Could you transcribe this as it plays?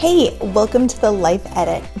Hey, welcome to the Life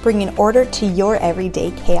Edit, bringing order to your everyday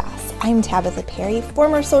chaos. I'm Tabitha Perry,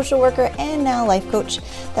 former social worker and now life coach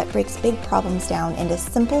that breaks big problems down into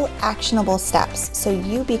simple, actionable steps so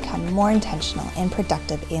you become more intentional and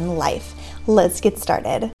productive in life. Let's get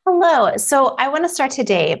started. Hello. So I want to start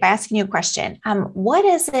today by asking you a question. What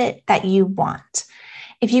is it that you want?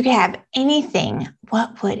 If you could have anything,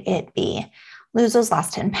 what would it be? Lose those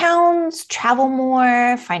last 10 pounds, travel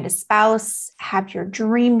more, find a spouse, have your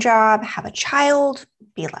dream job, have a child,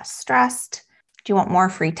 be less stressed. Do you want more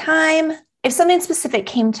free time? If something specific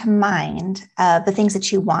came to mind, the things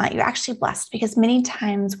that you want, you're actually blessed because many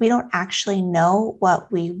times we don't actually know what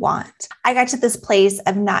we want. I got to this place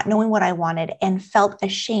of not knowing what I wanted and felt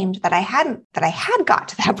ashamed that I had got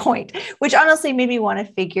to that point, which honestly made me want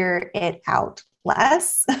to figure it out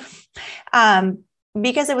less.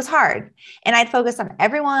 Because it was hard and I'd focus on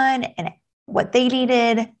everyone and what they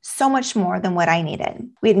needed so much more than what I needed.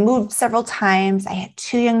 We had moved several times. I had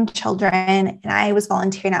 2 young children and I was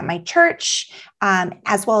volunteering at my church,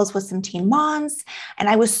 as well as with some teen moms. And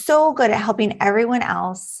I was so good at helping everyone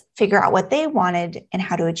else figure out what they wanted and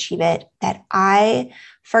how to achieve it that I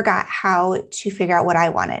forgot how to figure out what I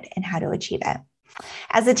wanted and how to achieve it.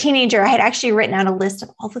 As a teenager, I had actually written out a list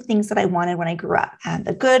of all the things that I wanted when I grew up. And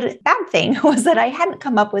the bad thing was that I hadn't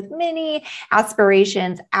come up with many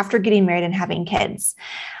aspirations after getting married and having kids.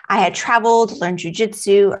 I had traveled, learned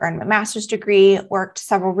jujitsu, earned my master's degree, worked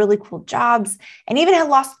several really cool jobs, and even had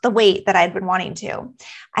lost the weight that I'd been wanting to.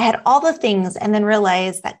 I had all the things and then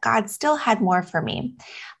realized that God still had more for me.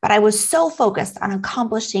 But I was so focused on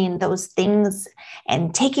accomplishing those things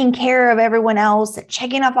and taking care of everyone else and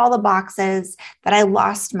checking off all the boxes that I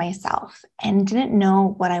lost myself and didn't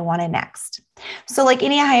know what I wanted next. So like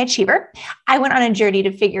any high achiever, I went on a journey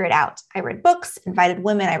to figure it out. I read books, invited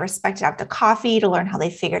women I respected out to coffee to learn how they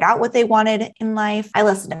figured out what they wanted in life. I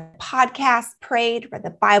listened to podcasts, prayed, read the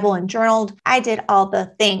Bible, and journaled. I did all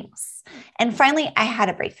the things. And finally, I had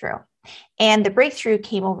a breakthrough. And the breakthrough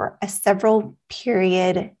came over a several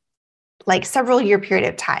year period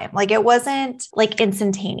of time. Like it wasn't like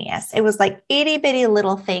instantaneous. It was like itty bitty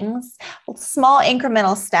little things, small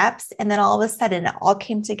incremental steps. And then all of a sudden it all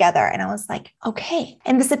came together and I was like, okay.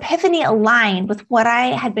 And this epiphany aligned with what I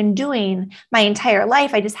had been doing my entire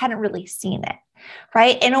life. I just hadn't really seen it.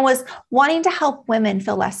 Right. And it was wanting to help women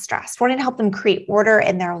feel less stressed, wanting to help them create order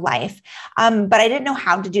in their life. But I didn't know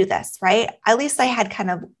how to do this. Right. At least I had kind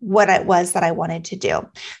of what it was that I wanted to do.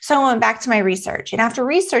 So I went back to my research. And after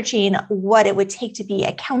researching what it would take to be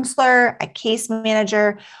a counselor, a case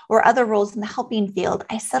manager, or other roles in the helping field,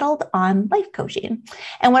 I settled on life coaching.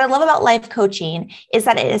 And what I love about life coaching is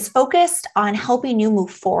that it is focused on helping you move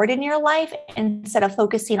forward in your life instead of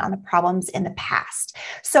focusing on the problems in the past.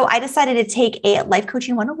 So I decided to take a Life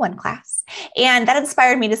Coaching 101 class, and that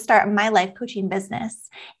inspired me to start my life coaching business.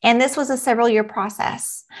 And this was a several-year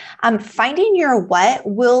process. Finding your what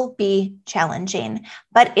will be challenging,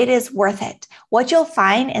 but it is worth it. What you'll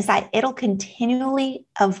find is that it'll continually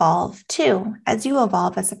evolve too, as you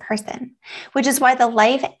evolve as a person, which is why the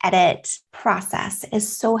Life Edit process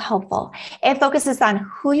is so helpful. It focuses on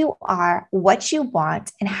who you are, what you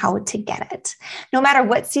want, and how to get it. No matter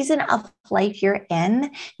what season of life you're in,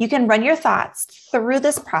 you can run your thoughts through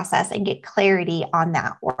this process and get clarity on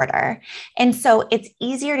that order. And so it's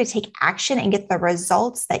easier to take action and get the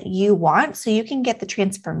results that you want so you can get the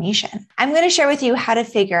transformation. I'm going to share with you how to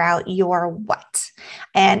figure out your what.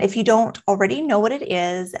 And if you don't already know what it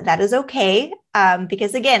is, that is okay.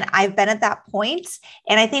 Because again, I've been at that point,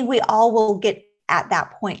 and I think we all will get at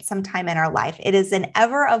that point sometime in our life. It is an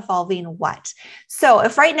ever evolving what. So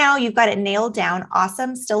if right now you've got it nailed down,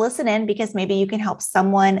 awesome, still listen in because maybe you can help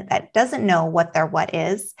someone that doesn't know what their what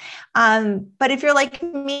is. But if you're like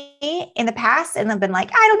me in the past and have been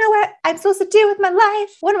like, I don't know what I'm supposed to do with my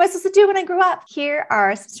life. What am I supposed to do when I grow up? Here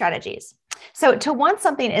are some strategies. So to want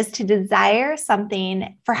something is to desire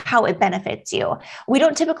something for how it benefits you. We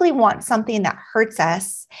don't typically want something that hurts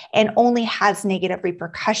us and only has negative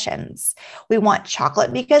repercussions. We want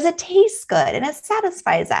chocolate because it tastes good and it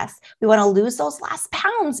satisfies us. We want to lose those last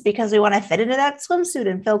pounds because we want to fit into that swimsuit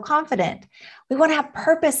and feel confident. We want to have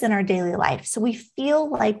purpose in our daily life so we feel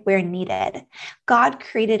like we're needed. God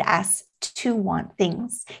created us to want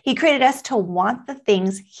things. He created us to want the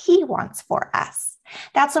things He wants for us.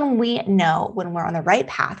 That's when we know when we're on the right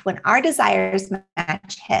path, when our desires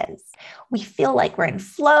match His. We feel like we're in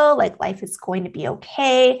flow, like life is going to be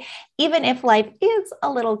okay, even if life is a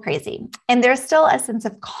little crazy. And there's still a sense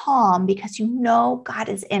of calm because you know God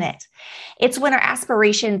is in it. It's when our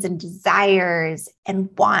aspirations and desires and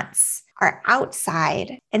wants are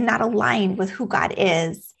outside and not aligned with who God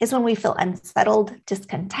is is when we feel unsettled,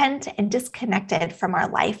 discontent, and disconnected from our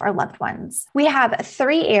life, our loved ones. We have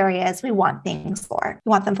 3 areas we want things for. We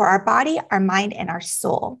want them for our body, our mind, and our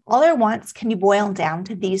soul. All our wants can be boiled down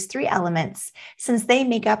to these 3 elements since they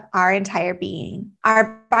make up our entire being.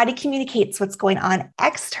 Our body communicates what's going on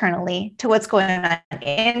externally to what's going on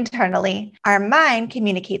internally. Our mind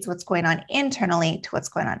communicates what's going on internally to what's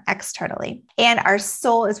going on externally. And our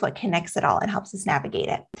soul is what connects it all and helps us navigate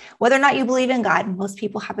it. Whether or not you believe in God, most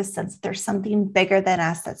people have a sense that there's something bigger than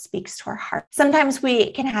us that speaks to our heart. Sometimes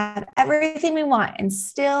we can have everything we want and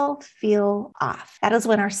still feel off. That is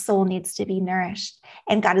when our soul needs to be nourished,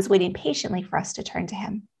 and God is waiting patiently for us to turn to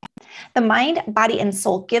Him. The mind, body, and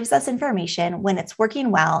soul gives us information when it's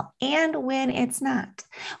working well and when it's not.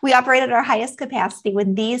 We operate at our highest capacity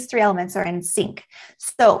when these 3 elements are in sync.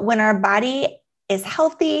 So when our body is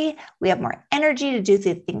healthy, we have more energy to do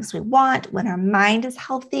the things we want. When our mind is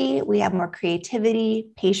healthy, we have more creativity,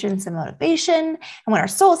 patience, and motivation. And when our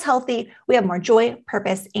soul is healthy, we have more joy,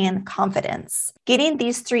 purpose, and confidence. Getting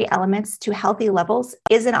these 3 elements to healthy levels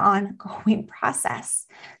is an ongoing process.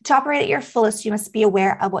 To operate at your fullest, you must be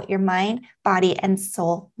aware of what your mind, body, and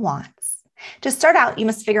soul wants. To start out, you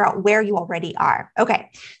must figure out where you already are. Okay,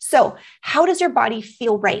 so how does your body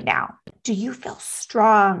feel right now? Do you feel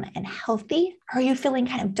strong and healthy? Or are you feeling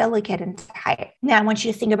kind of delicate and tired? Now, I want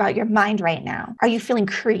you to think about your mind right now. Are you feeling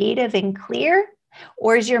creative and clear?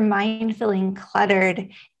 Or is your mind feeling cluttered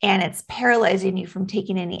and it's paralyzing you from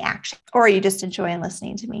taking any action? Or are you just enjoying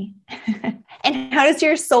listening to me? And how does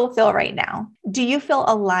your soul feel right now? Do you feel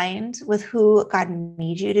aligned with who God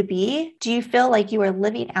made you to be? Do you feel like you are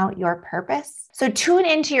living out your purpose? So tune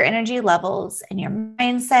into your energy levels and your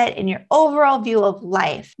mindset and your overall view of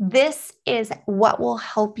life. This is what will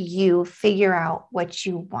help you figure out what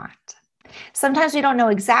you want. Sometimes we don't know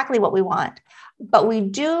exactly what we want, but we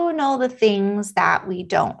do know the things that we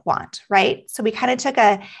don't want, right? So we kind of took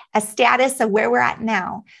a status of where we're at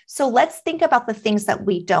now. So let's think about the things that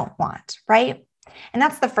we don't want, right? And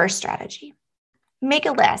that's the first strategy. Make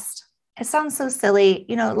a list. It sounds so silly.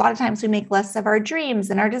 You know, a lot of times we make lists of our dreams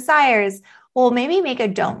and our desires. Well, maybe make a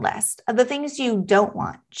don't list of the things you don't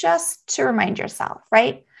want, just to remind yourself,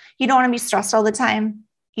 right? You don't want to be stressed all the time.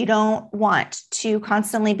 You don't want to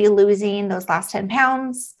constantly be losing those last 10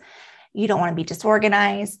 pounds. You don't want to be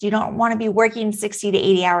disorganized. You don't want to be working 60 to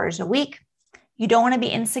 80 hours a week. You don't want to be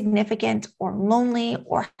insignificant or lonely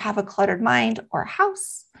or have a cluttered mind or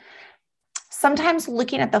house. Sometimes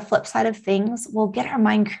looking at the flip side of things will get our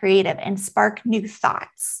mind creative and spark new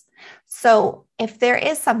thoughts. So if there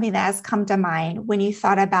is something that has come to mind when you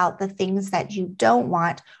thought about the things that you don't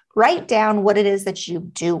want, write down what it is that you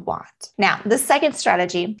do want. Now, the second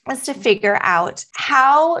strategy is to figure out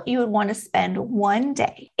how you would want to spend one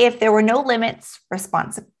day if there were no limits,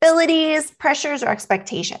 responsibilities, pressures, or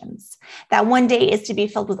expectations. That one day is to be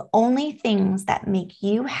filled with only things that make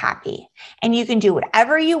you happy. And you can do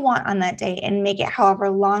whatever you want on that day and make it however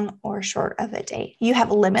long or short of a day. You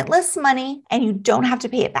have limitless money and you don't have to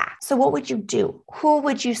pay it back. So what would you do? Who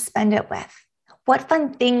would you spend it with? What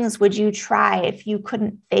fun things would you try if you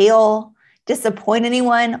couldn't fail, disappoint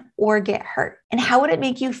anyone, or get hurt? And how would it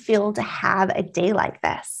make you feel to have a day like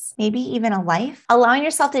this? Maybe even a life? Allowing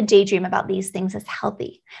yourself to daydream about these things is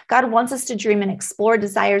healthy. God wants us to dream and explore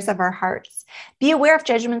desires of our hearts. Be aware if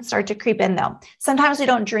judgments start to creep in, though. Sometimes we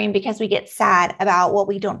don't dream because we get sad about what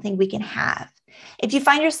we don't think we can have. If you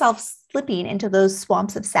find yourself slipping into those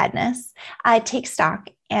swamps of sadness, take stock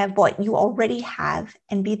of what you already have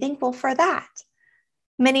and be thankful for that.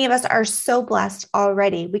 Many of us are so blessed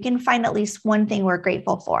already. We can find at least one thing we're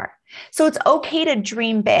grateful for. So it's okay to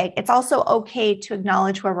dream big. It's also okay to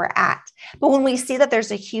acknowledge where we're at. But when we see that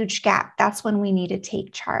there's a huge gap, that's when we need to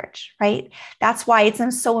take charge, right? That's why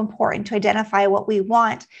it's so important to identify what we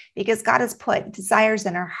want, because God has put desires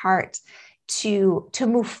in our heart to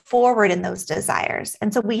move forward in those desires.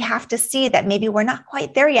 And so we have to see that maybe we're not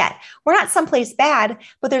quite there yet. We're not someplace bad,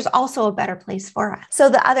 but there's also a better place for us. So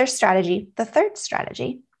the other strategy, the third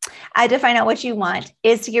strategy, to find out what you want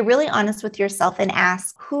is to get really honest with yourself and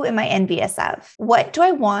ask, who am I envious of? What do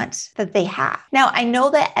I want that they have? Now, I know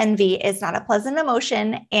that envy is not a pleasant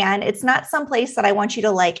emotion, and it's not someplace that I want you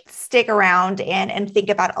to stick around and think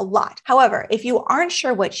about a lot. However, if you aren't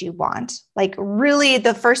sure what you want, really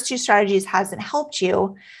the first 2 strategies hasn't helped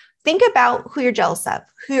you, think about who you're jealous of,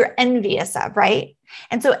 who you're envious of, right?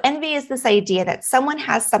 And so envy is this idea that someone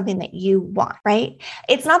has something that you want, right?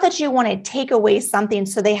 It's not that you want to take away something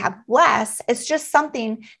so they have less. It's just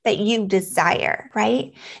something that you desire,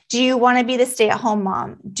 right? Do you want to be the stay-at-home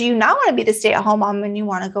mom? Do you not want to be the stay-at-home mom when you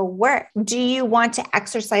want to go work? Do you want to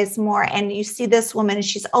exercise more and you see this woman and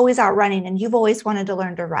she's always out running and you've always wanted to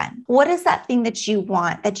learn to run? What is that thing that you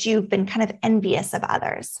want that you've been kind of envious of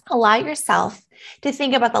others? Allow yourself to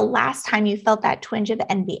think about the last time you felt that twinge of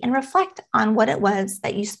envy and reflect on what it was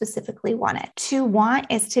that you specifically wanted. To want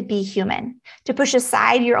is to be human. To push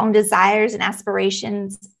aside your own desires and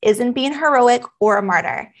aspirations isn't being heroic or a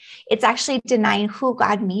martyr. It's actually denying who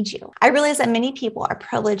God made you. I realize that many people are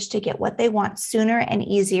privileged to get what they want sooner and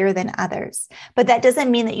easier than others, but that doesn't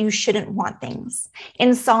mean that you shouldn't want things.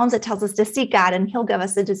 In Psalms, it tells us to seek God and He'll give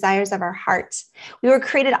us the desires of our heart. We were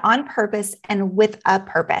created on purpose and with a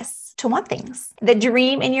purpose to want things. The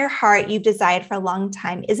dream in your heart you've desired for a long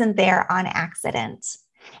time isn't there on accident.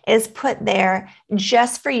 It is put there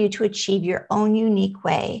just for you to achieve your own unique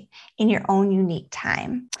way in your own unique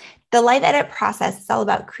time. The Life Edit process is all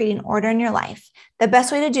about creating order in your life. The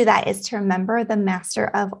best way to do that is to remember the master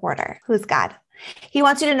of order, who's God. He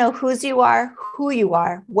wants you to know who you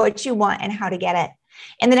are, what you want, and how to get it.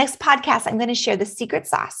 In the next podcast, I'm going to share the secret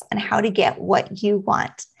sauce on how to get what you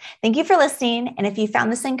want. Thank you for listening. And if you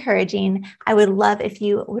found this encouraging, I would love if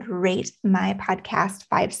you would rate my podcast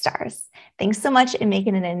 5 stars. Thanks so much and make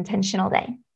it an intentional day.